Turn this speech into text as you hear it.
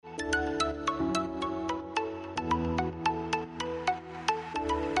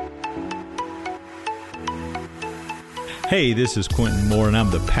Hey, this is Quintin Moore, and I'm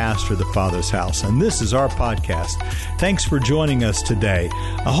the pastor of the Father's House, and this is our podcast. Thanks for joining us today.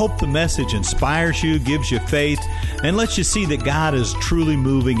 I hope the message inspires you, gives you faith, and lets you see that God is truly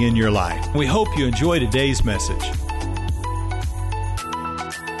moving in your life. We hope you enjoy today's message.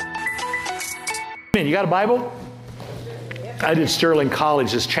 You got a Bible? I did Sterling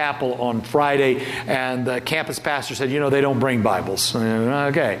College's chapel on Friday, and the campus pastor said, they don't bring Bibles.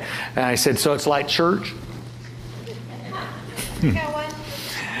 Okay. And I said, so it's like church? You got one?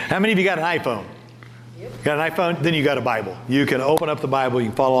 How many of you got an iPhone? Yep. Got an iPhone? Then you got a Bible. You can open up the Bible. You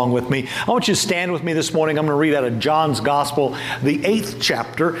can follow along with me. I want you to stand with me this morning. I'm going to read out of John's Gospel, the 8th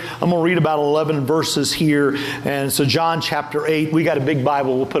chapter. I'm going to read about 11 verses here. And so John chapter 8, we got a big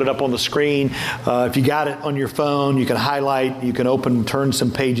Bible. We'll put it up on the screen. If you got it on your phone, you can highlight. You can open and turn some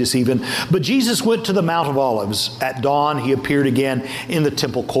pages even. But Jesus went to the Mount of Olives. At dawn, he appeared again in the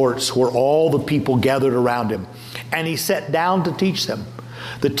temple courts where all the people gathered around him. And he sat down to teach them.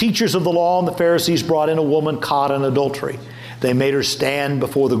 The teachers of the law and the Pharisees brought in a woman caught in adultery. They made her stand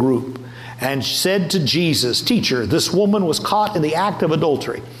before the group and said to Jesus, "Teacher, this woman was caught in the act of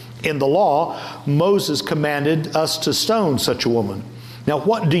adultery. In the law, Moses commanded us to stone such a woman. Now,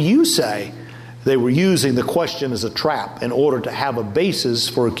 what do you say?" They were using the question as a trap in order to have a basis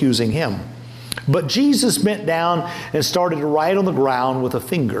for accusing him. But Jesus bent down and started to write on the ground with a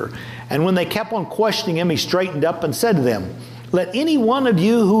finger. And when they kept on questioning him, he straightened up and said to them, "Let any one of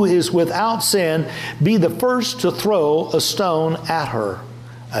you who is without sin be the first to throw a stone at her."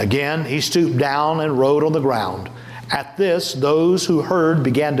 Again, he stooped down and wrote on the ground. At this, those who heard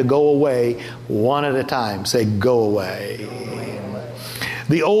began to go away one at a time. Say, "Go away."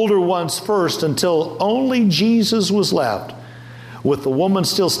 The older ones first, until only Jesus was left. With the woman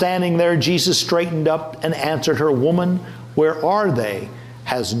still standing there, Jesus straightened up and answered her, "Woman, where are they?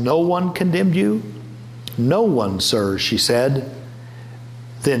 Has no one condemned you?" "No one, sir," she said.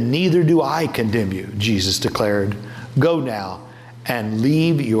 "Then neither do I condemn you," Jesus declared. "Go now and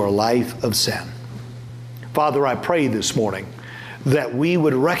leave your life of sin." Father, I pray this morning that we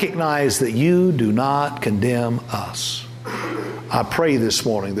would recognize that you do not condemn us. I pray this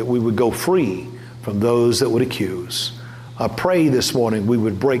morning that we would go free from those that would accuse. I pray this morning we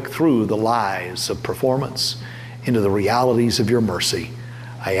would break through the lies of performance into the realities of your mercy.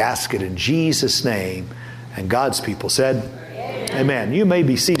 I ask it in Jesus' name. And God's people said, Amen. You may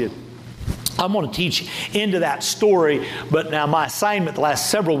be seated. I'm going to teach into that story, but now my assignment the last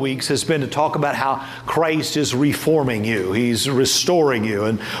several weeks has been to talk about how Christ is reforming you. He's restoring you.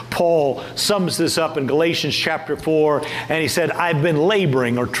 And Paul sums this up in Galatians chapter 4, and he said, "I've been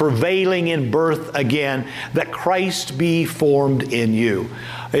laboring or travailing in birth again, that Christ be formed in you."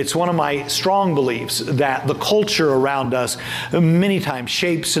 It's one of my strong beliefs that the culture around us many times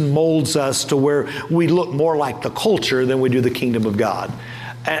shapes and molds us to where we look more like the culture than we do the kingdom of God.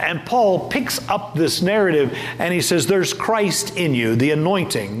 And Paul picks up this narrative and he says, there's Christ in you, the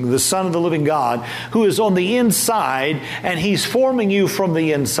anointing, the Son of the living God, who is on the inside, and he's forming you from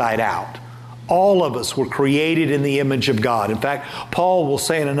the inside out. All of us were created in the image of God. In fact, Paul will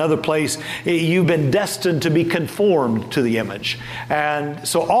say in another place, you've been destined to be conformed to the image. And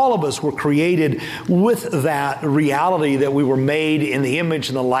so all of us were created with that reality that we were made in the image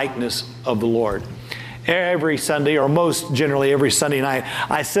and the likeness of the Lord. Every Sunday, or most generally every Sunday night,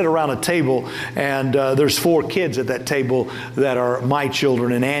 I sit around a table, and there's 4 kids at that table that are my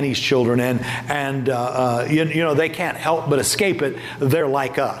children and Annie's children, and they can't help but escape it. They're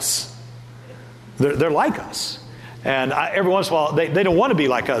like us. They're like us. And every once in a while, they don't want to be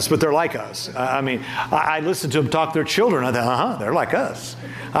like us, but they're like us. I listen to them talk to their children. I thought, they're like us.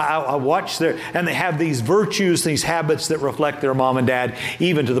 I watch and they have these virtues, these habits that reflect their mom and dad,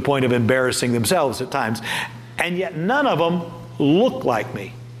 even to the point of embarrassing themselves at times. And yet none of them look like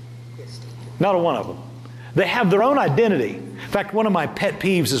me. Not a one of them. They have their own identity. In fact, one of my pet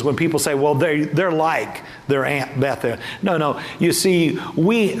peeves is when people say, well, they're like their Aunt Beth. No. You see,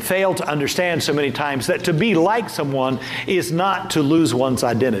 we fail to understand so many times that to be like someone is not to lose one's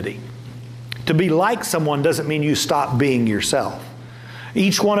identity. To be like someone doesn't mean you stop being yourself.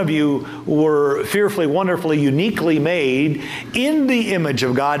 Each one of you were fearfully, wonderfully, uniquely made in the image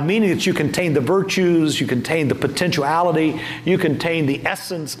of God, meaning that you contain the virtues, you contain the potentiality, you contain the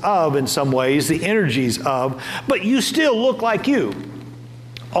essence of, in some ways, the energies of, but you still look like you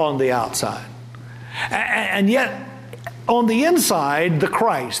on the outside. And yet, on the inside, the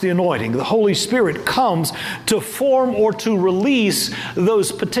Christ, the anointing, the Holy Spirit comes to form or to release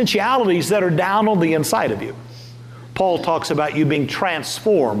those potentialities that are down on the inside of you. Paul talks about you being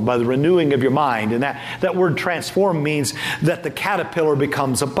transformed by the renewing of your mind. And that word transform means that the caterpillar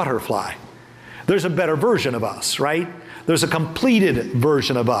becomes a butterfly. There's a better version of us, right? There's a completed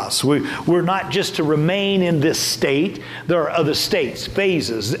version of us. We're not just to remain in this state. There are other states,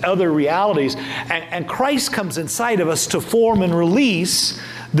 phases, other realities. And Christ comes inside of us to form and release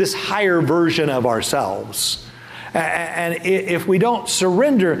this higher version of ourselves. And if we don't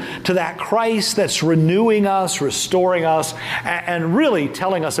surrender to that Christ that's renewing us, restoring us, and really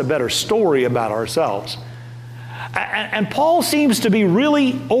telling us a better story about ourselves. And Paul seems to be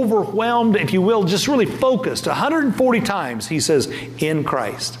really overwhelmed, if you will, just really focused. 140 times he says, in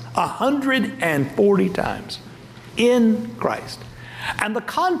Christ. 140 times. In Christ. And the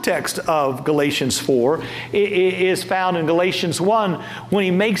context of Galatians 4 is found in Galatians 1 when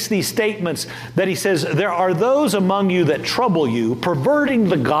he makes these statements that he says, there are those among you that trouble you, perverting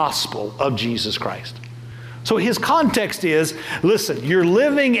the gospel of Jesus Christ. So his context is, listen, you're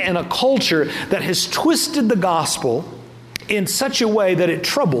living in a culture that has twisted the gospel in such a way that it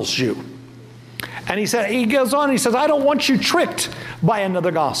troubles you. And he goes on, he says, I don't want you tricked by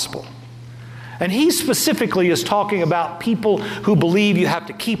another gospel. And he specifically is talking about people who believe you have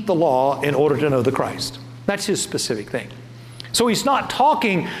to keep the law in order to know the Christ. That's his specific thing. So he's not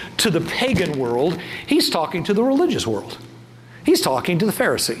talking to the pagan world, he's talking to the religious world. He's talking to the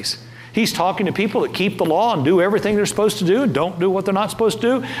Pharisees. He's talking to people that keep the law and do everything they're supposed to do and don't do what they're not supposed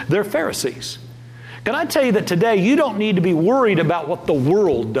to do. They're Pharisees. Can I tell you that today you don't need to be worried about what the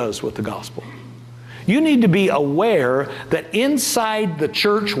world does with the gospel. You need to be aware that inside the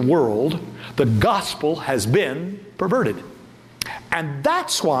church world, the gospel has been perverted. And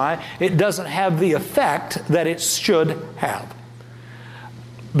that's why it doesn't have the effect that it should have.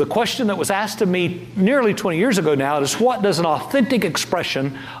 The question that was asked of me nearly 20 years ago now is, what does an authentic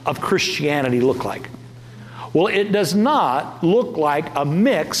expression of Christianity look like? Well, it does not look like a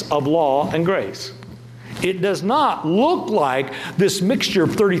mix of law and grace. It does not look like this mixture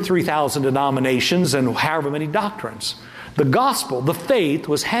of 33,000 denominations and however many doctrines. The gospel, the faith,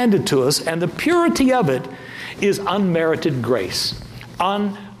 was handed to us, and the purity of it is unmerited grace,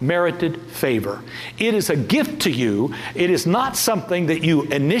 unmerited favor. It is a gift to you. It is not something that you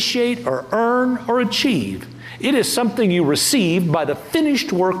initiate or earn or achieve. It is something you receive by the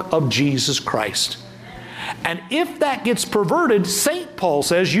finished work of Jesus Christ. And if that gets perverted, St. Paul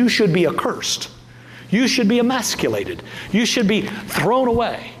says you should be accursed. You should be emasculated. You should be thrown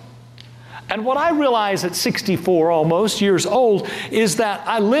away. And what I realize at 64 almost years old is that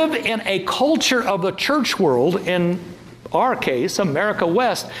I live in a culture of the church world, in our case, America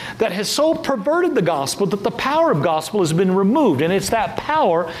West, that has so perverted the gospel that the power of gospel has been removed. And it's that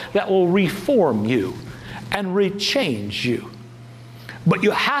power that will reform you and rechange you. But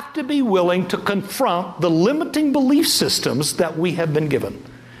you have to be willing to confront the limiting belief systems that we have been given.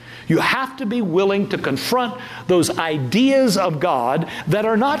 You have to be willing to confront those ideas of God that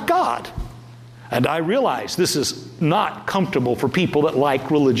are not God. And I realize this is not comfortable for people that like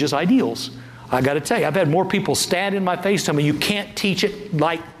religious ideals. I got to tell you, I've had more people stand in my face and tell me, you can't teach it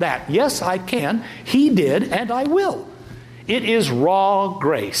like that. Yes, I can. He did, and I will. It is raw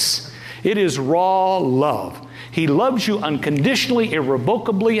grace. It is raw love. He loves you unconditionally,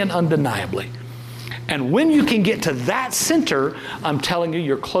 irrevocably, and undeniably. And when you can get to that center, I'm telling you,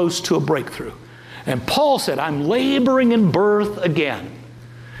 you're close to a breakthrough. And Paul said, I'm laboring in birth again,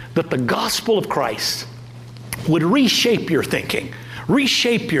 that the gospel of Christ would reshape your thinking,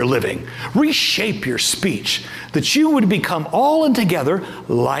 reshape your living, reshape your speech, that you would become all and together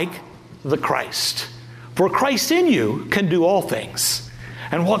like the Christ. For Christ in you can do all things.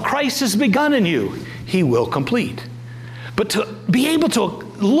 And what Christ has begun in you, He will complete. But to be able to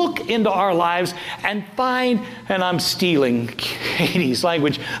look into our lives and find, and I'm stealing Katie's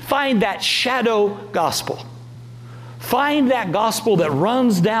language, find that shadow gospel. Find that gospel that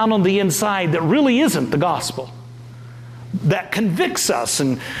runs down on the inside that really isn't the gospel. That convicts us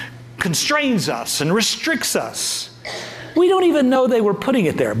and constrains us and restricts us. We don't even know they were putting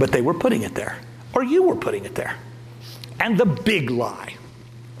it there, but they were putting it there. Or you were putting it there. And the big lie,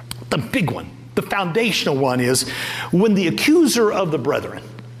 the big one, the foundational one is when the accuser of the brethren,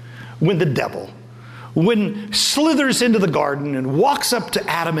 when the devil, when slithers into the garden and walks up to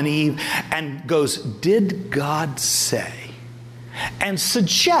Adam and Eve and goes, did God say? And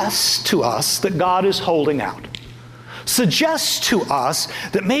suggests to us that God is holding out. Suggests to us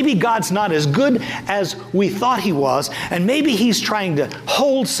that maybe God's not as good as we thought He was, and maybe He's trying to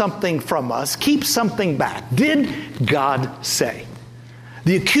hold something from us, keep something back. Did God say?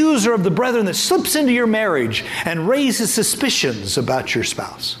 The accuser of the brethren that slips into your marriage and raises suspicions about your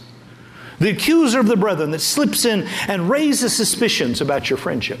spouse. The accuser of the brethren that slips in and raises suspicions about your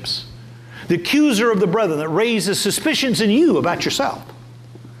friendships. The accuser of the brethren that raises suspicions in you about yourself.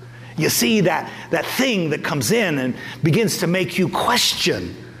 You see that thing that comes in and begins to make you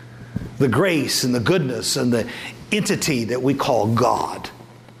question the grace and the goodness and the entity that we call God.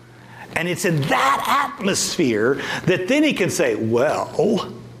 And it's in that atmosphere that then he can say,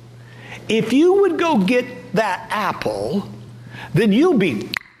 well, if you would go get that apple, then you'll be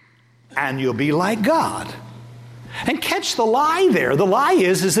like God. And catch the lie there. The lie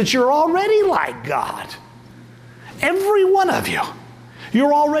is that you're already like God. Every one of you.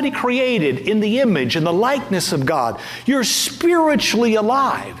 You're already created in the image and the likeness of God. You're spiritually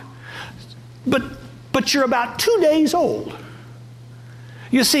alive. But you're about 2 days old.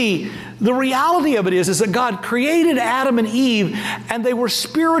 You see, the reality of it is that God created Adam and Eve, and they were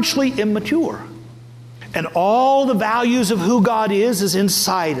spiritually immature. And all the values of who God is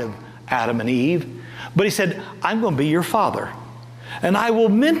inside of Adam and Eve. But he said, I'm going to be your father. And I will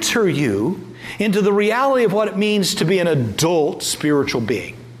mentor you into the reality of what it means to be an adult spiritual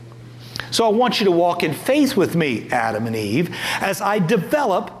being. So I want you to walk in faith with me, Adam and Eve, as I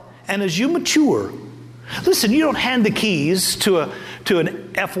develop and as you mature. Listen, you don't hand the keys to an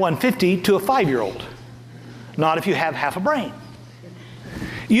F-150 to a 5-year-old. Not if you have half a brain.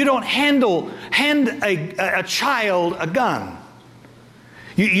 You don't hand a child a gun.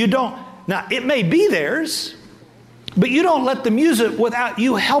 You don't. Now, it may be theirs, but you don't let them use it without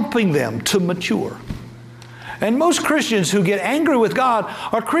you helping them to mature. And most Christians who get angry with God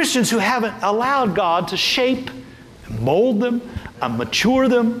are Christians who haven't allowed God to shape, mold them, and mature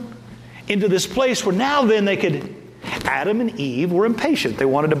them into this place where now then they could. Adam and Eve were impatient. They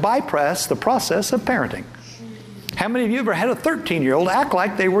wanted to bypass the process of parenting. How many of you ever had a 13-year-old act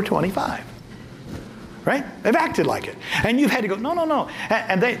like they were 25? Right? They've acted like it. And you've had to go, no.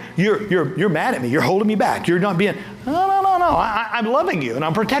 And you're mad at me. You're holding me back. You're not being, no. I'm loving you, and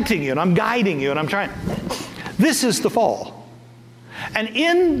I'm protecting you, and I'm guiding you, and I'm trying. This is the fall. And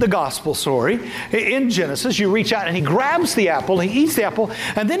in the gospel story, in Genesis, you reach out and he grabs the apple, he eats the apple,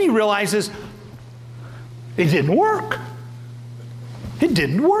 and then he realizes it didn't work. It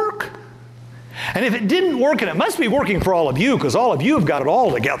didn't work. And if it didn't work, and it must be working for all of you, because all of you have got it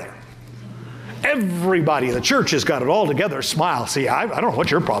all together. Everybody in the church has got it all together. Smile. See, I don't know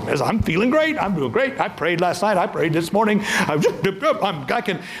what your problem is. I'm feeling great. I'm doing great. I prayed last night. I prayed this morning. And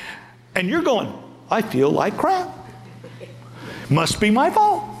you're going, I feel like crap. Must be my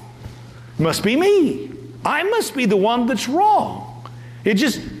fault. Must be me. I must be the one that's wrong. And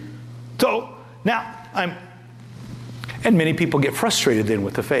many people get frustrated then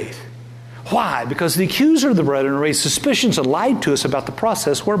with the faith. Why? Because the accuser of the brethren raised suspicions and lied to us about the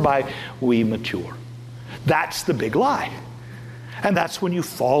process whereby we mature. That's the big lie. And that's when you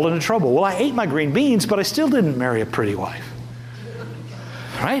fall into trouble. Well, I ate my green beans, but I still didn't marry a pretty wife.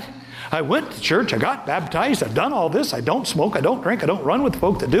 Right? I went to church, I got baptized, I've done all this, I don't smoke, I don't drink, I don't run with the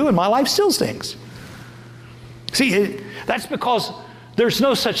folk that do, and my life still stinks. See, that's because there's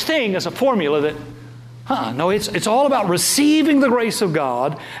no such thing as a formula that no, it's all about receiving the grace of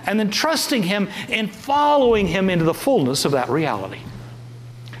God and then trusting Him and following Him into the fullness of that reality.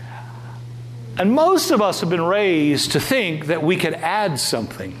 And most of us have been raised to think that we could add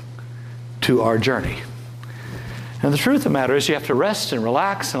something to our journey. And the truth of the matter is you have to rest and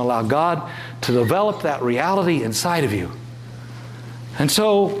relax and allow God to develop that reality inside of you. And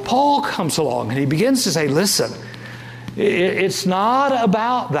so Paul comes along and he begins to say, listen, it's not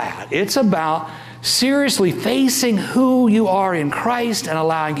about that. It's about seriously facing who you are in Christ and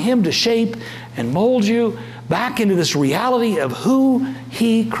allowing Him to shape and mold you back into this reality of who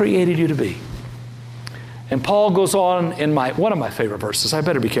He created you to be. And Paul goes on in one of my favorite verses. I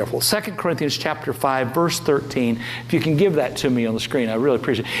better be careful. 2 Corinthians chapter 5, verse 13. If you can give that to me on the screen, I really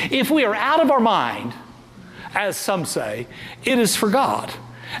appreciate it. If we are out of our mind, as some say, it is for God.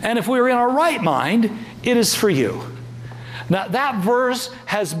 And if we are in our right mind, it is for you. Now, that verse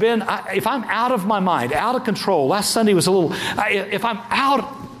has been, if I'm out of my mind, out of control, last Sunday was a little, if I'm out,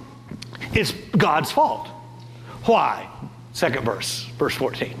 it's God's fault. Why? Second verse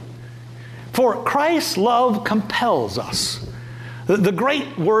 14. For Christ's love compels us. The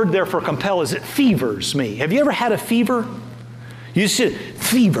great word there for compel is it fevers me. Have you ever had a fever? You said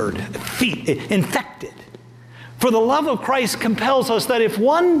fevered, infected. For the love of Christ compels us that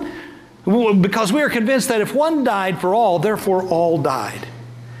because we are convinced that if one died for all, therefore all died.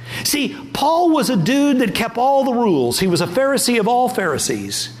 See, Paul was a dude that kept all the rules. He was a Pharisee of all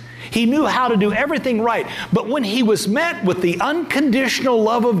Pharisees. He knew how to do everything right. But when he was met with the unconditional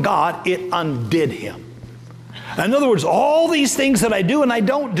love of God, it undid him. In other words, all these things that I do and I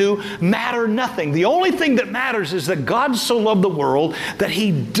don't do matter nothing. The only thing that matters is that God so loved the world that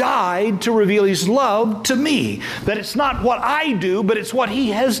He died to reveal His love to me. That it's not what I do, but it's what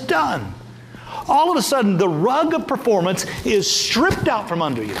He has done. All of a sudden, the rug of performance is stripped out from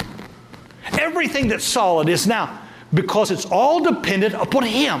under you. Everything that's solid is now, because it's all dependent upon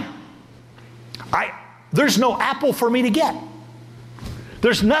Him. There's no apple for me to get.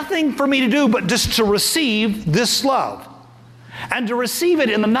 There's nothing for me to do but just to receive this love. And to receive it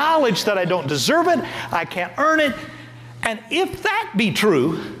in the knowledge that I don't deserve it, I can't earn it. And if that be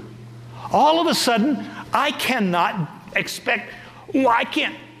true, all of a sudden, I cannot expect,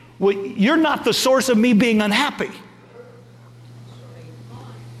 you're not the source of me being unhappy.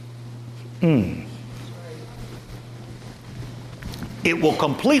 It will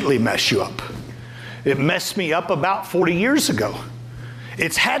completely mess you up. It messed me up about 40 years ago.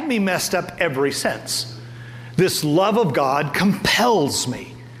 It's had me messed up ever since. This love of God compels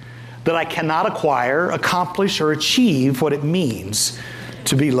me that I cannot acquire, accomplish, or achieve what it means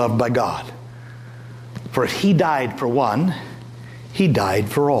to be loved by God. For if He died for one, He died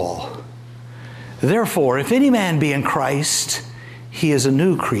for all. Therefore, if any man be in Christ, he is a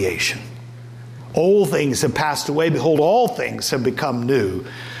new creation. Old things have passed away. Behold, all things have become new.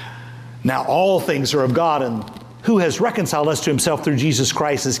 Now all things are of God, and who has reconciled us to Himself through Jesus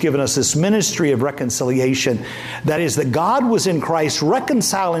Christ, has given us this ministry of reconciliation. That is, that God was in Christ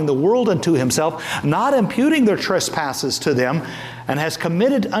reconciling the world unto Himself, not imputing their trespasses to them, and has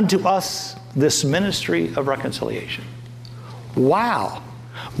committed unto us this ministry of reconciliation. Wow.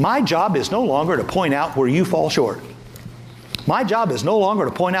 My job is no longer to point out where you fall short. My job is no longer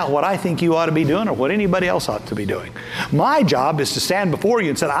to point out what I think you ought to be doing or what anybody else ought to be doing. My job is to stand before you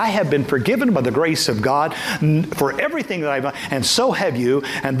and say, I have been forgiven by the grace of God for everything that I've done, and so have you.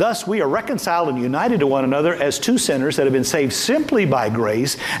 And thus we are reconciled and united to one another as two sinners that have been saved simply by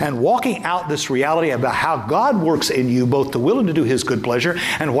grace, and walking out this reality about how God works in you, both to will and to do His good pleasure,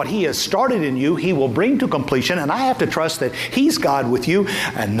 and what He has started in you, He will bring to completion. And I have to trust that He's God with you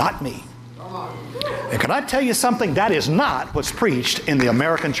and not me. And can I tell you something? That is not what's preached in the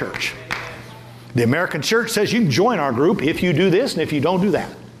American church. The American church says you can join our group if you do this and if you don't do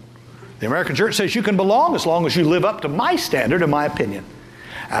that. The American church says you can belong as long as you live up to my standard and my opinion.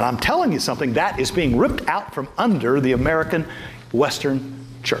 And I'm telling you something, that is being ripped out from under the American Western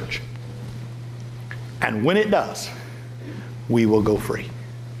church. And when it does, we will go free.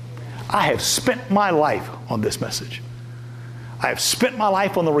 I have spent my life on this message. I have spent my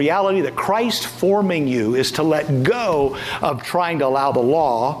life on the reality that Christ forming you is to let go of trying to allow the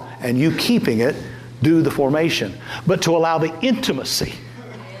law and you keeping it do the formation, but to allow the intimacy.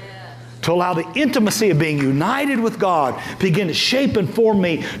 To allow the intimacy of being united with God begin to shape and form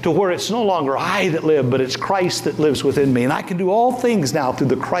me to where it's no longer I that live, but it's Christ that lives within me. And I can do all things now through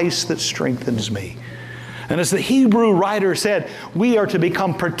the Christ that strengthens me. And as the Hebrew writer said, we are to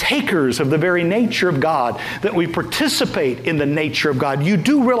become partakers of the very nature of God, that we participate in the nature of God. You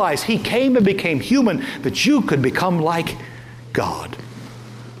do realize He came and became human that you could become like God.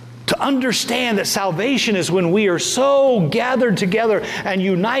 To understand that salvation is when we are so gathered together and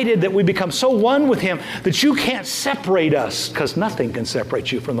united that we become so one with Him that you can't separate us, because nothing can separate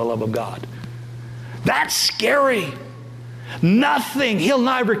you from the love of God. That's scary. Nothing. He'll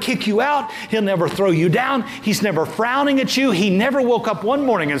never kick you out. He'll never throw you down. He's never frowning at you. He never woke up one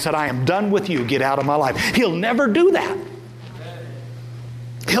morning and said, I am done with you. Get out of my life. He'll never do that.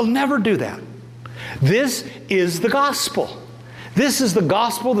 He'll never do that. This is the gospel. This is the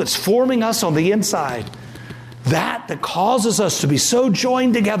gospel that's forming us on the inside. That causes us to be so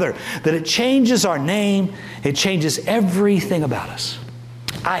joined together that it changes our name. It changes everything about us.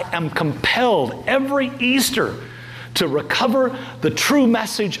 I am compelled every Easter to recover the true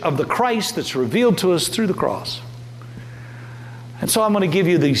message of the Christ that's revealed to us through the cross. And so I'm going to give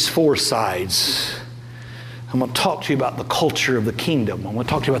you these four sides. I'm going to talk to you about the culture of the kingdom. I'm going to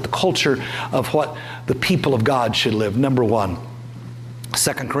talk to you about the culture of what the people of God should live. Number one,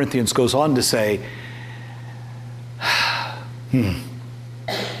 2 Corinthians goes on to say,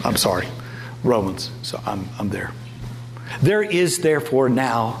 Romans, so I'm there. There is therefore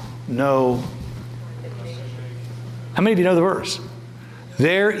now no... How many of you know the verse?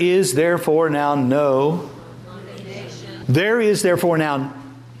 There is therefore now no... There is therefore now...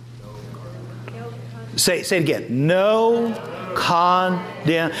 Say it again. No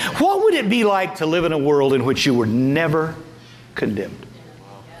condemn. What would it be like to live in a world in which you were never condemned?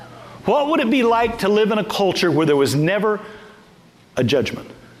 What would it be like to live in a culture where there was never a judgment?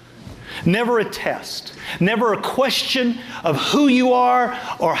 Never a test. Never a question of who you are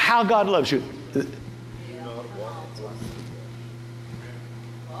or how God loves you.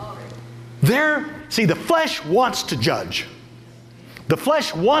 See, the flesh wants to judge. The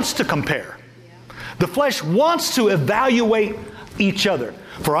flesh wants to compare. The flesh wants to evaluate each other.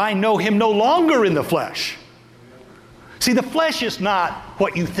 For I know him no longer in the flesh. See, the flesh is not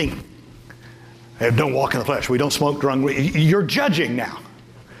what you think. Hey, don't walk in the flesh. We don't smoke, drunk. You're judging now.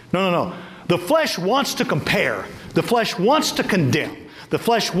 No. The flesh wants to compare. The flesh wants to condemn. The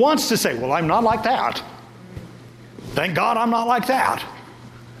flesh wants to say, well, I'm not like that. Thank God I'm not like that.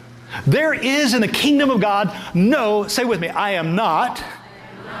 There is in the kingdom of God say with me, I am not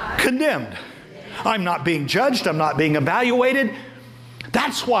condemned. I'm not being judged. I'm not being evaluated.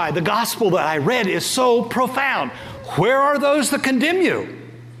 That's why the gospel that I read is so profound. Where are those that condemn you?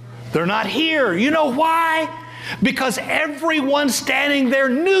 They're not here. You know why? Because everyone standing there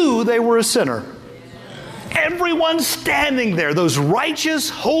knew they were a sinner. Everyone standing there, those righteous,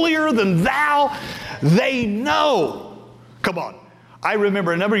 holier than thou, they know. Come on. I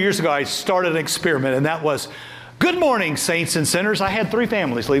remember a number of years ago I started an experiment, and that was, good morning, saints and sinners. I had 3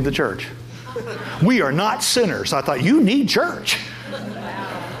 families leave the church. We are not sinners. I thought, you need church.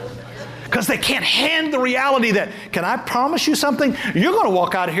 Because they can't handle the reality that, can I promise you something? You're going to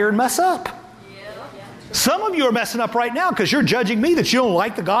walk out of here and mess up. Some of you are messing up right now because you're judging me that you don't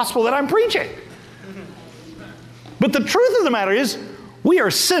like the gospel that I'm preaching. But the truth of the matter is, we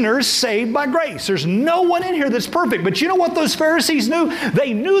are sinners saved by grace. There's no one in here that's perfect. But you know what those Pharisees knew?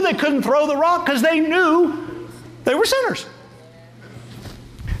 They knew they couldn't throw the rock because they knew they were sinners.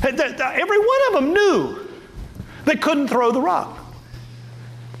 Every one of them knew they couldn't throw the rock.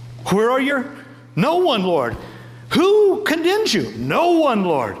 Where are you? No one, Lord. Who condemns you? No one,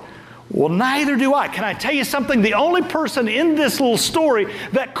 Lord. Well, neither do I. Can I tell you something? The only person in this little story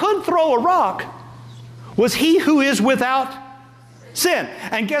that could throw a rock was he who is without sin.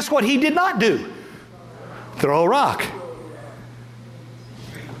 And guess what he did not do? Throw a rock.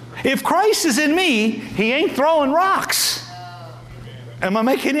 If Christ is in me, he ain't throwing rocks. Am I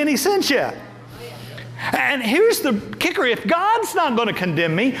making any sense yet? And here's the kicker. If God's not going to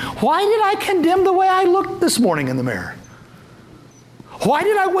condemn me, why did I condemn the way I looked this morning in the mirror? Why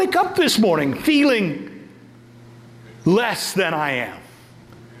did I wake up this morning feeling less than I am?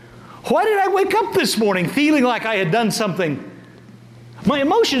 Why did I wake up this morning feeling like I had done something? My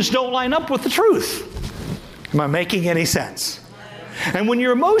emotions don't line up with the truth. Am I making any sense? And when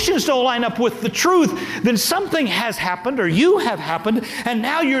your emotions don't line up with the truth, then something has happened or you have happened, and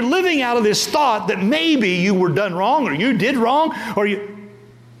now you're living out of this thought that maybe you were done wrong or you did wrong or you...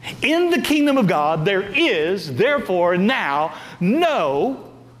 In the kingdom of God, there is, therefore, now,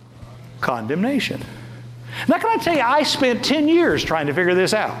 no condemnation. Now, can I tell you, I spent 10 years trying to figure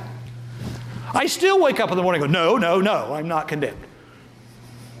this out. I still wake up in the morning and go, no, I'm not condemned.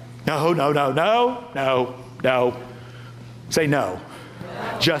 No. Say no.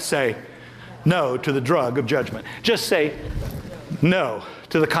 Just say no to the drug of judgment. Just say no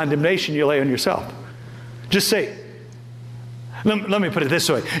to the condemnation you lay on yourself. Just say, let me put it this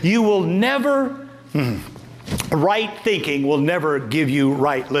way. You will never, right thinking will never give you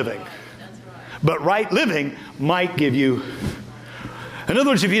right living. But right living might give you, in other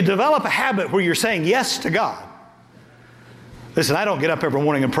words, if you develop a habit where you're saying yes to God. Listen, I don't get up every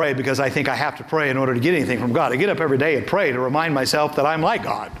morning and pray because I think I have to pray in order to get anything from God. I get up every day and pray to remind myself that I'm like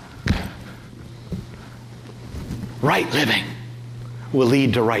God. Right living will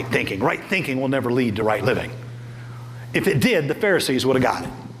lead to right thinking. Right thinking will never lead to right living. If it did, the Pharisees would have got it.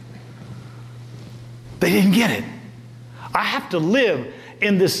 They didn't get it. I have to live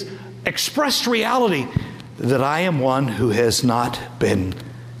in this expressed reality that I am one who has not been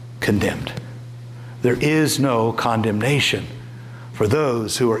condemned. There is no condemnation for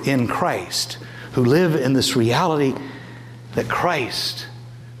those who are in Christ, who live in this reality that Christ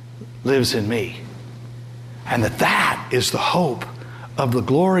lives in me. And that is the hope of the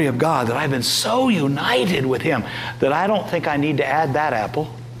glory of God, that I've been so united with Him that I don't think I need to add that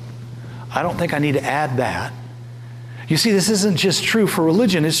apple. I don't think I need to add that. You see, this isn't just true for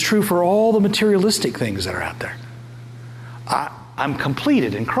religion. It's true for all the materialistic things that are out there. I'm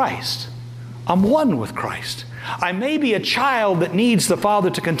completed in Christ. I'm one with Christ. I may be a child that needs the Father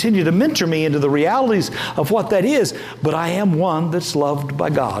to continue to mentor me into the realities of what that is, but I am one that's loved by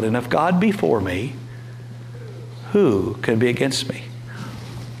God. And if God be for me, who can be against me?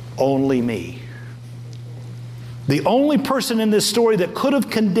 Only me. The only person in this story that could have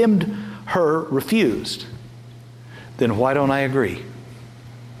condemned her refused. Then why don't I agree?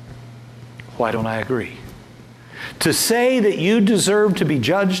 Why don't I agree? To say that you deserve to be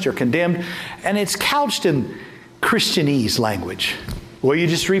judged or condemned, and it's couched in Christianese language, where you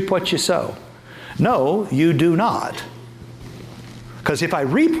just reap what you sow. No, you do not. Because if I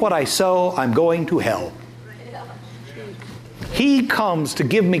reap what I sow, I'm going to hell. He comes to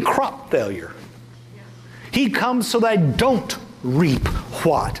give me crop failure. He comes so that I don't reap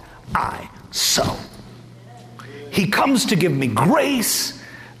what I sow. He comes to give me grace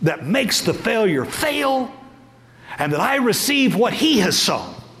that makes the failure fail, and that I receive what He has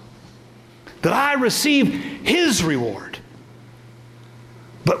sown. That I receive His reward.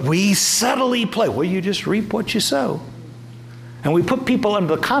 But we subtly play, well, you just reap what you sow. And we put people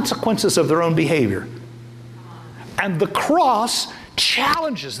under the consequences of their own behavior. And the cross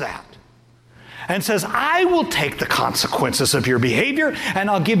challenges that and says, I will take the consequences of your behavior and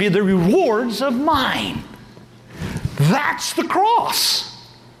I'll give you the rewards of mine. That's the cross.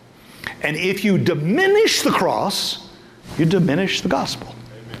 And if you diminish the cross, you diminish the gospel.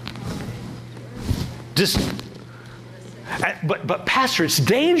 But Pastor, it's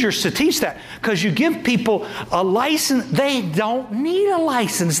dangerous to teach that because you give people a license. They don't need a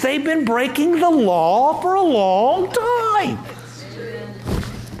license. They've been breaking the law for a long time.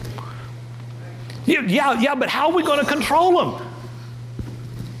 Yeah, but how are we going to control them?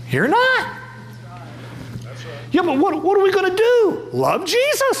 You're not. Yeah, but what are we going to do? Love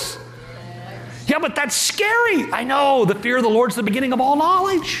Jesus. Yeah, but that's scary. I know. The fear of the Lord's the beginning of all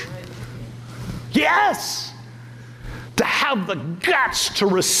knowledge. Yes. To have the guts to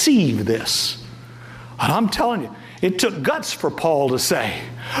receive this. And I'm telling you, it took guts for Paul to say,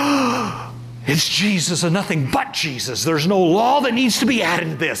 it's Jesus and nothing but Jesus. There's no law that needs to be added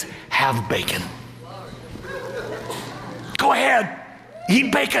to this. Have bacon. Go ahead.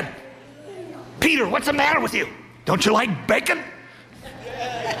 Eat bacon. Peter, what's the matter with you? Don't you like bacon?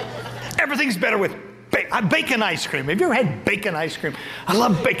 Everything's better with bacon ice cream. Have you ever had bacon ice cream? I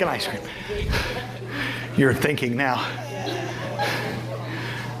love bacon ice cream. You're thinking now.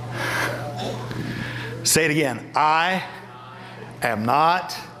 Say it again. I am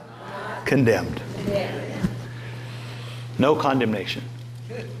not condemned. No condemnation.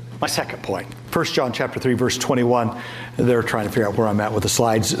 My second point. 1 John chapter 3, verse 21. They're trying to figure out where I'm at with the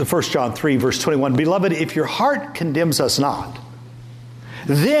slides. 1 John 3, verse 21. Beloved, if your heart condemns us not,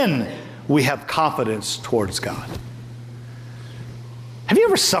 then we have confidence towards God. Have you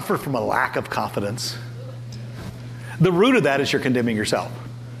ever suffered from a lack of confidence? The root of that is you're condemning yourself.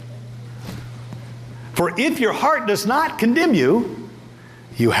 For if your heart does not condemn you,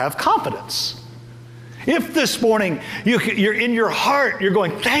 you have confidence. If this morning you're in your heart, you're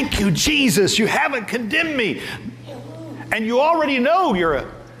going, thank you, Jesus, you haven't condemned me. And you already know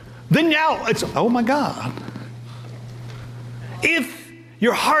then now it's, oh my God. If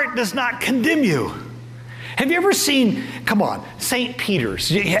your heart does not condemn you. Have you ever seen, come on, St.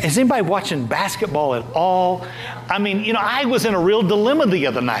 Peter's? Is anybody watching basketball at all? I mean, I was in a real dilemma the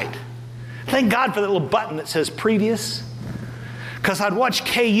other night. Thank God for that little button that says previous. Because I'd watch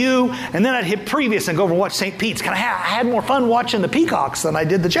KU, and then I'd hit previous and go over and watch St. Pete's. I had more fun watching the Peacocks than I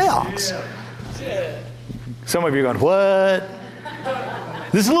did the Jayhawks. Some of you are going, what?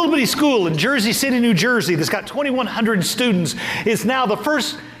 This little bitty school in Jersey City, New Jersey that's got 2,100 students is now the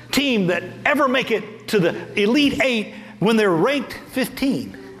first team that ever make it to the Elite Eight when they're ranked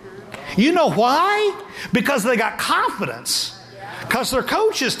 15. You know why? Because they got confidence. Because their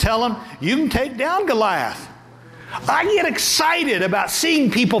coaches tell them, you can take down Goliath. I get excited about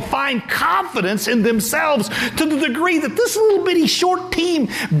seeing people find confidence in themselves to the degree that this little bitty short team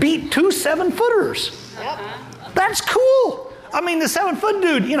beat 2 7-footers. Yep. That's cool. I mean, the 7-foot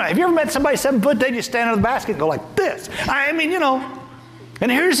dude, have you ever met somebody 7 foot? They just stand on the basket and go like this. I mean,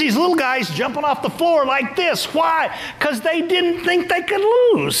 And here's these little guys jumping off the floor like this. Why? Because they didn't think they could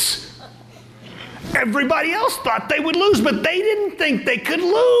lose. Everybody else thought they would lose, but they didn't think they could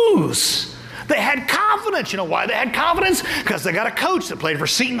lose. They had confidence. You know why they had confidence? Because they got a coach that played for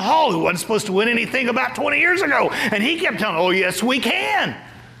Seton Hall who wasn't supposed to win anything about 20 years ago. And he kept telling them, oh, yes, we can.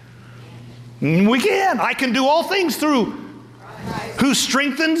 We can. I can do all things through who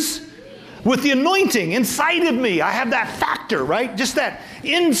strengthens with the anointing inside of me. I have that factor, right? Just that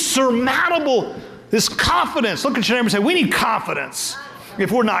insurmountable, this confidence. Look at your neighbor and say, we need confidence.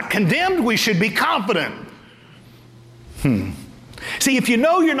 If we're not condemned, we should be confident. See, if you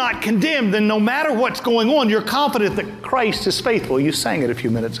know you're not condemned, then no matter what's going on, you're confident that Christ is faithful. You sang it a few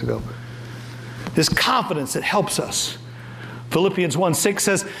minutes ago. This confidence that helps us. Philippians 1:6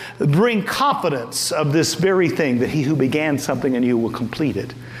 says, bring confidence of this very thing, that he who began something in you will complete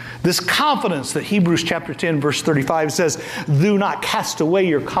it. This confidence that Hebrews chapter 10, verse 35 says, do not cast away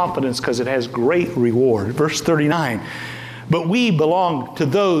your confidence because it has great reward. Verse 39, but we belong to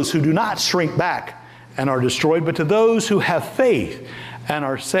those who do not shrink back and are destroyed, but to those who have faith and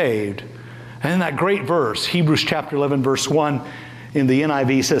are saved. And in that great verse, Hebrews chapter 11, verse 1, in the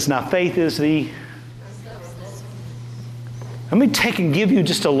NIV says, now faith is the... Let me take and give you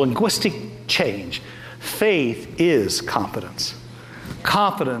just a linguistic change. Faith is confidence.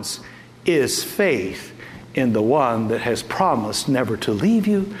 Confidence is faith in the one that has promised never to leave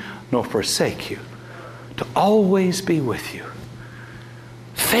you nor forsake you, to always be with you.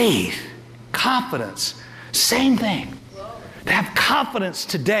 Faith, confidence, same thing. To have confidence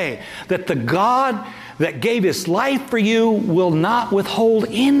today that the God that gave His life for you will not withhold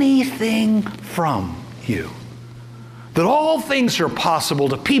anything from you. That all things are possible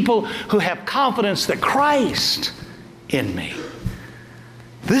to people who have confidence that Christ in me.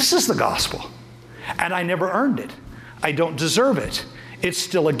 This is the gospel. And I never earned it. I don't deserve it. It's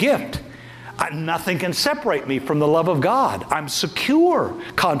still a gift. Nothing can separate me from the love of God. I'm secure,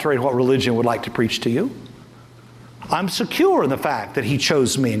 contrary to what religion would like to preach to you. I'm secure in the fact that He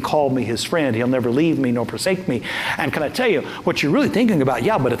chose me and called me His friend. He'll never leave me nor forsake me. And can I tell you what you're really thinking about?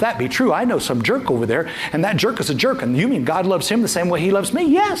 Yeah, but if that be true, I know some jerk over there, and that jerk is a jerk. And you mean God loves him the same way He loves me?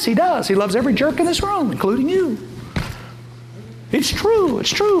 Yes, He does. He loves every jerk in this room, including you. It's true.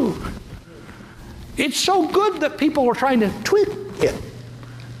 It's true. It's so good that people are trying to tweak it.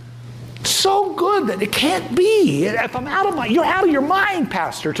 So good that it can't be. If I'm you're out of your mind,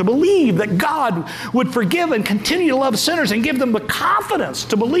 Pastor, to believe that God would forgive and continue to love sinners and give them the confidence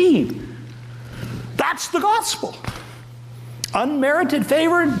to believe. That's the gospel. Unmerited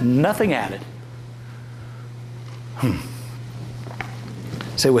favor, nothing added.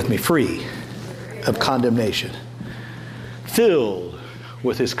 Say with me, free of condemnation. Filled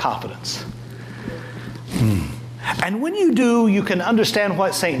with His confidence. And when you do, you can understand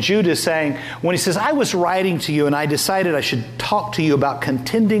what St. Jude is saying when he says, I was writing to you and I decided I should talk to you about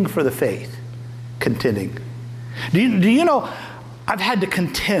contending for the faith. Contending. Do you know, I've had to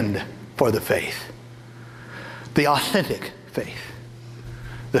contend for the faith. The authentic faith.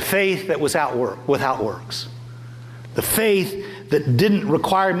 The faith that was without works. The faith that didn't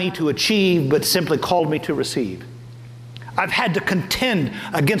require me to achieve, but simply called me to receive. I've had to contend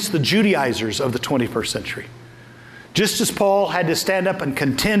against the Judaizers of the 21st century. Just as Paul had to stand up and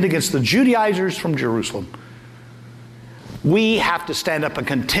contend against the Judaizers from Jerusalem, we have to stand up and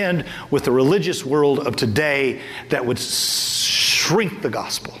contend with the religious world of today that would shrink the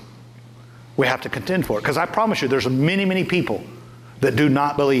gospel. We have to contend for it. Because I promise you, there's many, many people that do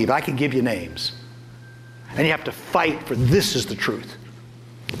not believe. I can give you names. And you have to fight for this is the truth.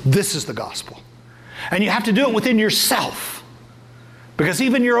 This is the gospel. And you have to do it within yourself. Because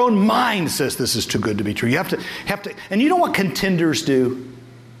even your own mind says this is too good to be true. You have to, and you know what contenders do?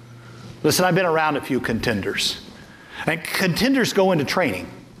 Listen, I've been around a few contenders. And contenders go into training.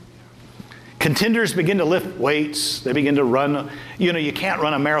 Contenders begin to lift weights. They begin to run. You know, you can't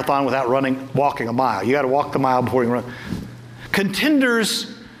run a marathon without walking a mile. You got to walk the mile before you run.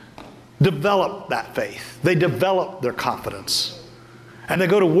 Contenders develop that faith. They develop their confidence. And they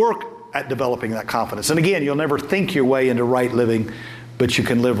go to work at developing that confidence. And again, you'll never think your way into right living, but you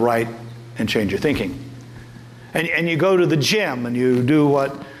can live right and change your thinking. And you go to the gym and you do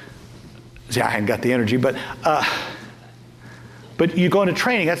what... See, I haven't got the energy, but you go into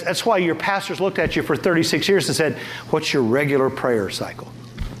training. That's why your pastors looked at you for 36 years and said, what's your regular prayer cycle?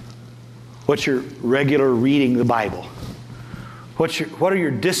 What's your regular reading the Bible? What are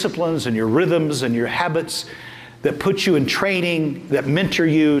your disciplines and your rhythms and your habits that put you in training, that mentor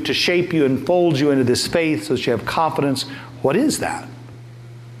you, to shape you and fold you into this faith so that you have confidence? What is that?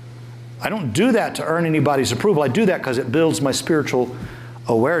 I don't do that to earn anybody's approval. I do that because it builds my spiritual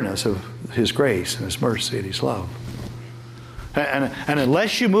awareness of His grace and His mercy and His love. And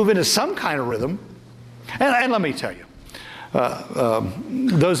unless you move into some kind of rhythm, and let me tell you,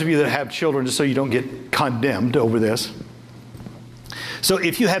 those of you that have children, just so you don't get condemned over this. So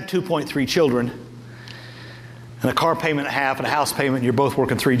if you have 2.3 children, and a car payment and a half and a house payment, and you're both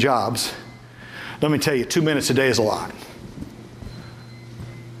working 3 jobs, let me tell you, 2 minutes a day is a lot.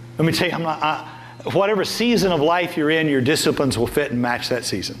 Let me tell you, whatever season of life you're in, your disciplines will fit and match that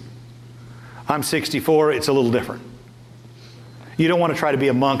season. I'm 64, it's a little different. You don't want to try to be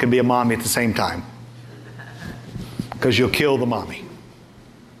a monk and be a mommy at the same time, because you'll kill the mommy.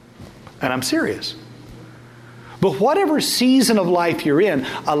 And I'm serious. But whatever season of life you're in,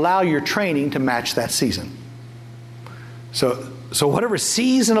 allow your training to match that season. So whatever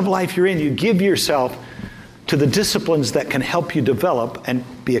season of life you're in, you give yourself to the disciplines that can help you develop and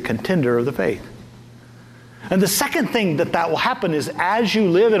be a contender of the faith. And the second thing that will happen is as you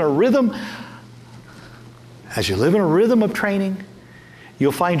live in a rhythm of training,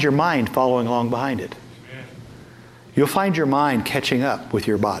 you'll find your mind following along behind it. You'll find your mind catching up with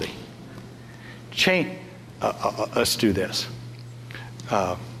your body. Let's do this.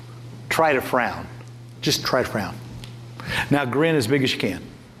 try to frown. Just try to frown. Now grin as big as you can.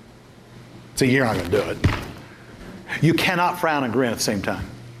 So you're not going to do it. You cannot frown and grin at the same time.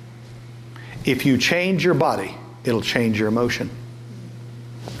 If you change your body, it'll change your emotion.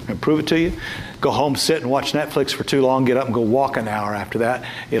 I'll prove it to you. Go home, sit and watch Netflix for too long, get up and go walk an hour after that.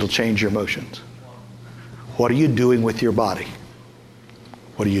 It'll change your emotions. What are you doing with your body?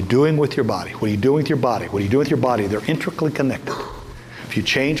 What are you doing with your body? What are you doing with your body? What are you doing with your body? They're intricately connected. If you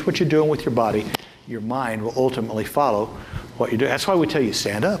change what you're doing with your body, your mind will ultimately follow what you're doing. That's why we tell you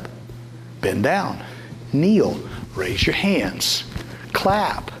stand up, bend down, kneel, raise your hands,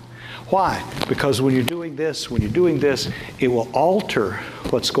 clap. Why? Because when you're doing this, it will alter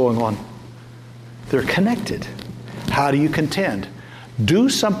what's going on. They're connected. How do you contend? Do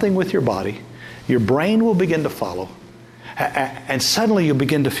something with your body. Your brain will begin to follow. And suddenly you'll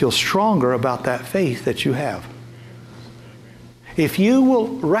begin to feel stronger about that faith that you have. If you will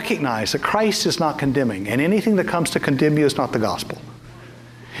recognize that Christ is not condemning, and anything that comes to condemn you is not the gospel.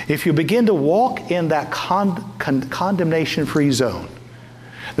 If you begin to walk in that condemnation-free zone,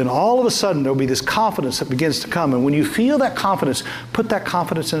 then all of a sudden there will be this confidence that begins to come. And when you feel that confidence, put that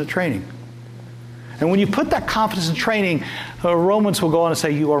confidence into training. And when you put that confidence in training, Romans will go on and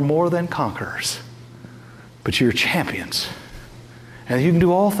say, you are more than conquerors, but you're champions. And you can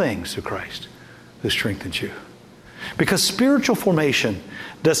do all things through Christ who strengthens you. Because spiritual formation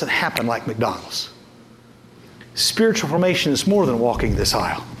doesn't happen like McDonald's. Spiritual formation is more than walking this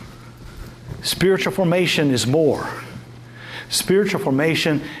aisle. Spiritual formation is more. Spiritual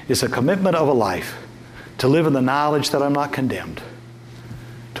formation is a commitment of a life to live in the knowledge that I'm not condemned,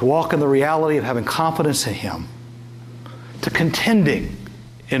 to walk in the reality of having confidence in Him, to contending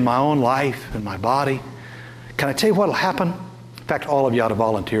in my own life, in my body. Can I tell you what will happen? In fact, all of you ought to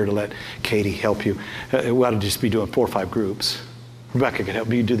volunteer to let Katie help you. We ought to just be doing 4 or 5 groups. Rebecca can help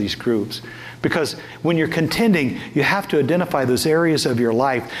you do these groups. Because when you're contending, you have to identify those areas of your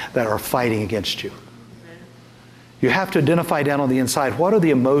life that are fighting against you. You have to identify down on the inside, what are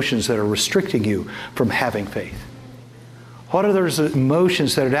the emotions that are restricting you from having faith? What are those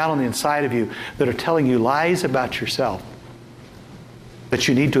emotions that are down on the inside of you that are telling you lies about yourself that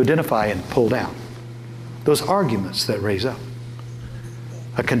you need to identify and pull down? Those arguments that raise up.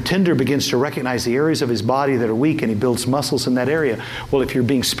 A contender begins to recognize the areas of his body that are weak, and he builds muscles in that area. Well, if you're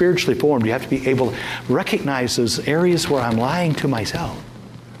being spiritually formed, you have to be able to recognize those areas where I'm lying to myself.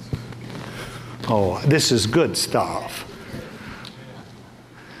 Oh, this is good stuff.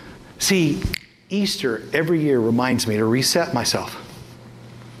 See, Easter every year reminds me to reset myself.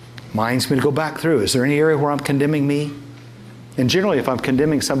 Reminds me to go back through. Is there any area where I'm condemning me? And generally, if I'm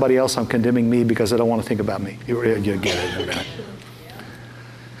condemning somebody else, I'm condemning me because I don't want to think about me. You get it in a minute.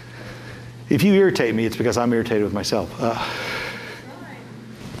 If you irritate me, it's because I'm irritated with myself.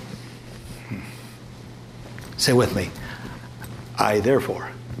 Say with me. I,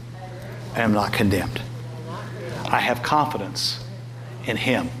 therefore, am not condemned. I have confidence in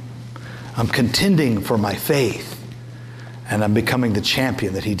Him. I'm contending for my faith, and I'm becoming the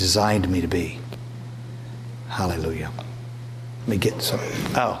champion that He designed me to be. Hallelujah. Let me get some.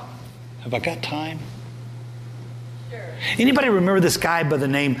 Oh, have I got time? Sure. Anybody remember this guy by the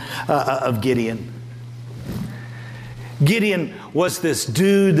name of Gideon? Gideon was this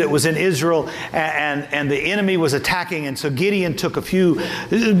dude that was in Israel, and the enemy was attacking, and so Gideon took a few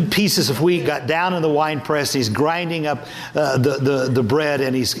pieces of wheat, got down in the wine press, he's grinding up the bread,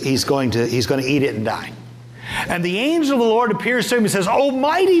 and he's going to eat it and die. And the angel of the Lord appears to him and says, "O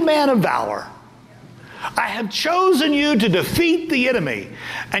mighty man of valor, I have chosen you to defeat the enemy."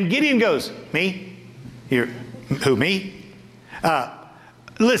 And Gideon goes, "Me? Who, me?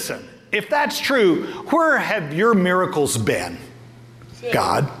 Listen, if that's true, where have your miracles been,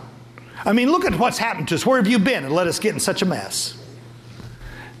 God? I mean, look at what's happened to us. Where have you been and let us get in such a mess?"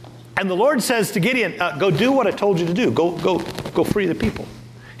 And the Lord says to Gideon, "Go do what I told you to do. Go free the people."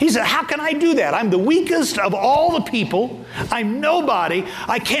 He said, "How can I do that? I'm the weakest of all the people. I'm nobody.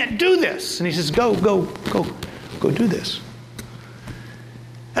 I can't do this." And he says, go do this.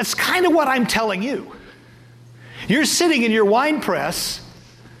 That's kind of what I'm telling you. You're sitting in your wine press,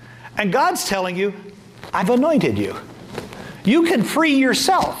 and God's telling you, "I've anointed you. You can free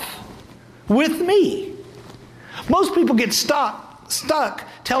yourself with me." Most people get stuck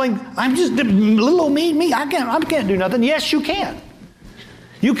telling, "I'm just little old me. I can't do nothing." Yes, you can.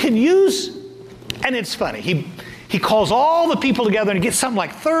 You can use, and it's funny, he calls all the people together and he gets something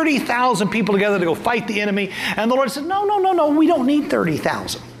like 30,000 people together to go fight the enemy. And the Lord said, no, we don't need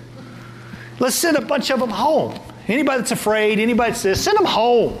 30,000. Let's send a bunch of them home. Anybody that's afraid, anybody that's this, send them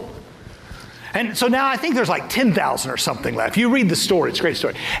home. And so now I think there's like 10,000 or something left. You read the story. It's a great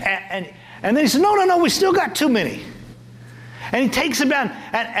story. And then he said, no, we still got too many. And he takes them down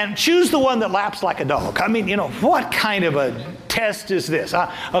and choose the one that laps like a dog. I mean, what kind of a test is this?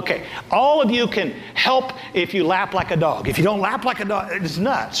 Okay, all of you can help if you lap like a dog. If you don't lap like a dog, it's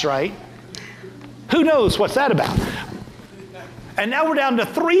nuts, right? Who knows what's that about? And now we're down to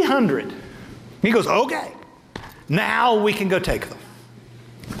 300. He goes, okay, now we can go take them.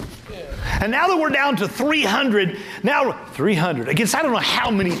 And now that we're down to 300, now 300. Again, I don't know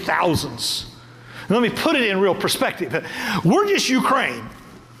how many thousands. Let me put it in real perspective. We're just Ukraine.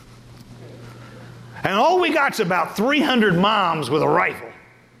 And all we got's about 300 moms with a rifle.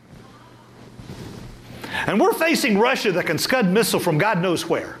 And we're facing Russia that can scud missile from God knows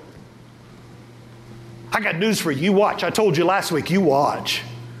where. I got news for you. You watch. I told you last week, you watch.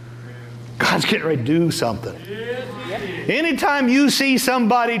 God's getting ready to do something. Anytime you see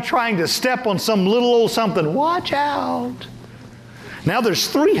somebody trying to step on some little old something, watch out. Now there's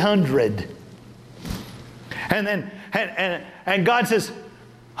 300. And God says,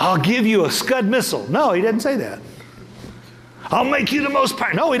 I'll give you a Scud missile. No, he doesn't say that. I'll make you the most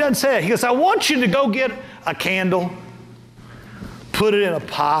powerful. No, he doesn't say that. He goes, I want you to go get a candle, put it in a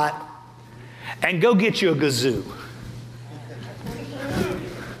pot, and go get you a kazoo.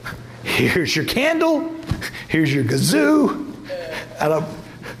 Here's your candle. Here's your kazoo. And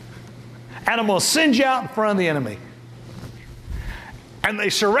I'm going to send you out in front of the enemy. And they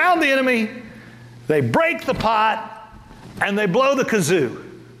surround the enemy. They break the pot. And they blow the kazoo.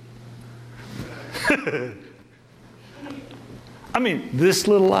 I mean, this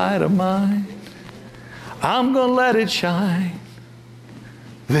little light of mine, I'm going to let it shine.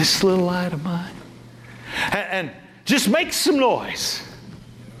 This little light of mine. And just make some noise.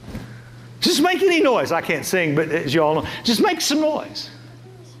 Just make any noise. I can't sing, but as you all know, just make some noise.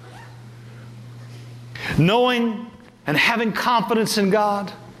 Knowing and having confidence in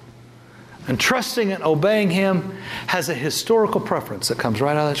God and trusting and obeying Him has a historical preference that comes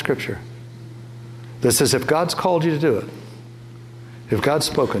right out of that Scripture. That says if God's called you to do it, if God's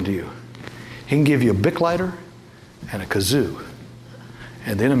spoken to you, He can give you a Bic lighter and a kazoo,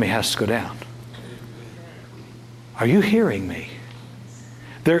 and the enemy has to go down. Are you hearing me?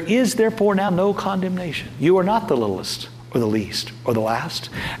 There is therefore now no condemnation. You are not the littlest or the least or the last.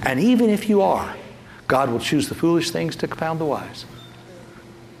 And even if you are, God will choose the foolish things to confound the wise.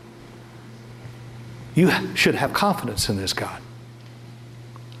 You should have confidence in this God.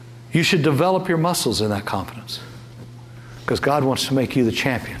 You should develop your muscles in that confidence. Because God wants to make you the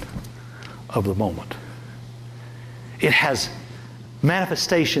champion of the moment. It has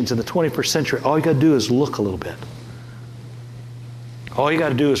manifestations in the 21st century. All you got to do is look a little bit. All you got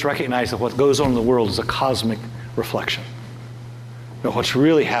to do is recognize that what goes on in the world is a cosmic reflection. But what's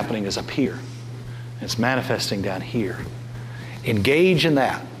really happening is up here. It's manifesting down here. Engage in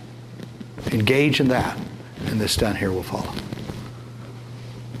that. Engage in that. And this down here will follow.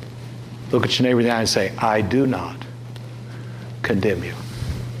 Look at your neighbor in the eye and say, I do not condemn you.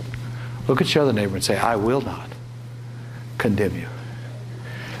 Look at your other neighbor and say, I will not condemn you.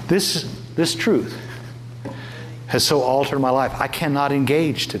 This truth has so altered my life. I cannot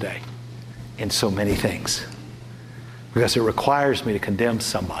engage today in so many things because it requires me to condemn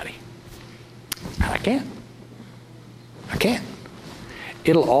somebody. And I can't. I can't.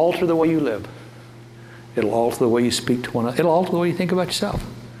 It'll alter the way you live. It'll alter the way you speak to one another. It'll alter the way you think about yourself.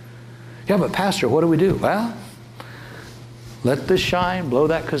 Yeah, but Pastor, what do we do? Well, let this shine, blow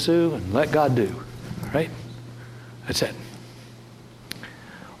that kazoo, and let God do. Right? That's it.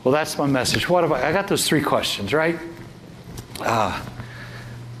 Well, that's my message. What have I got those 3 questions, right? I'm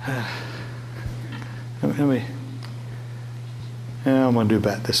going to do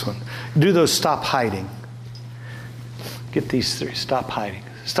about this one. Do those stop hiding. Get these 3. Stop hiding.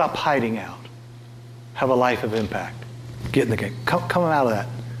 Stop hiding out. Have a life of impact. Get in the game. Come out of that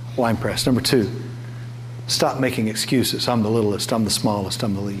wine press. Number 2, stop making excuses. I'm the littlest. I'm the smallest.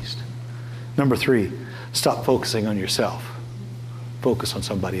 I'm the least. Number 3, stop focusing on yourself. Focus on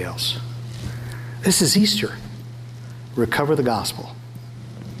somebody else. This is Easter. Recover the gospel.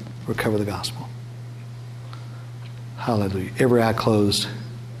 Recover the gospel. Hallelujah. Every eye closed.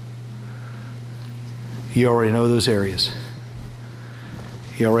 You already know those areas.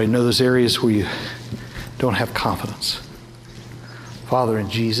 You already know those areas where you don't have confidence. Father, in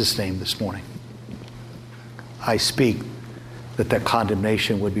Jesus' name this morning, I speak that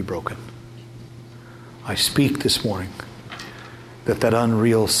condemnation would be broken. I speak this morning that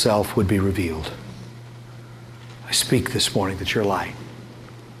unreal self would be revealed. I speak this morning that your light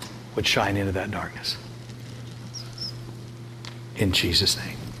would shine into that darkness. In Jesus'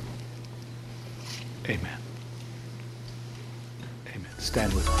 name. Amen. Amen.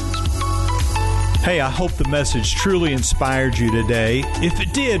 Stand with me. Hey, I hope the message truly inspired you today. If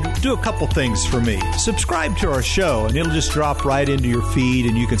it did, do a couple things for me. Subscribe to our show, and it'll just drop right into your feed,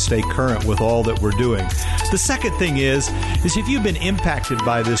 and you can stay current with all that we're doing. The second thing is if you've been impacted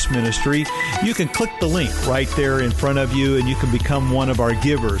by this ministry, you can click the link right there in front of you, and you can become one of our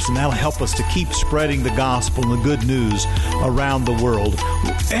givers, and that'll help us to keep spreading the gospel and the good news around the world.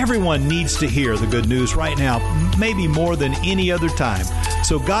 Everyone needs to hear the good news right now, maybe more than any other time.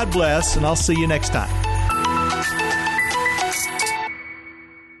 So God bless, and I'll see you next time.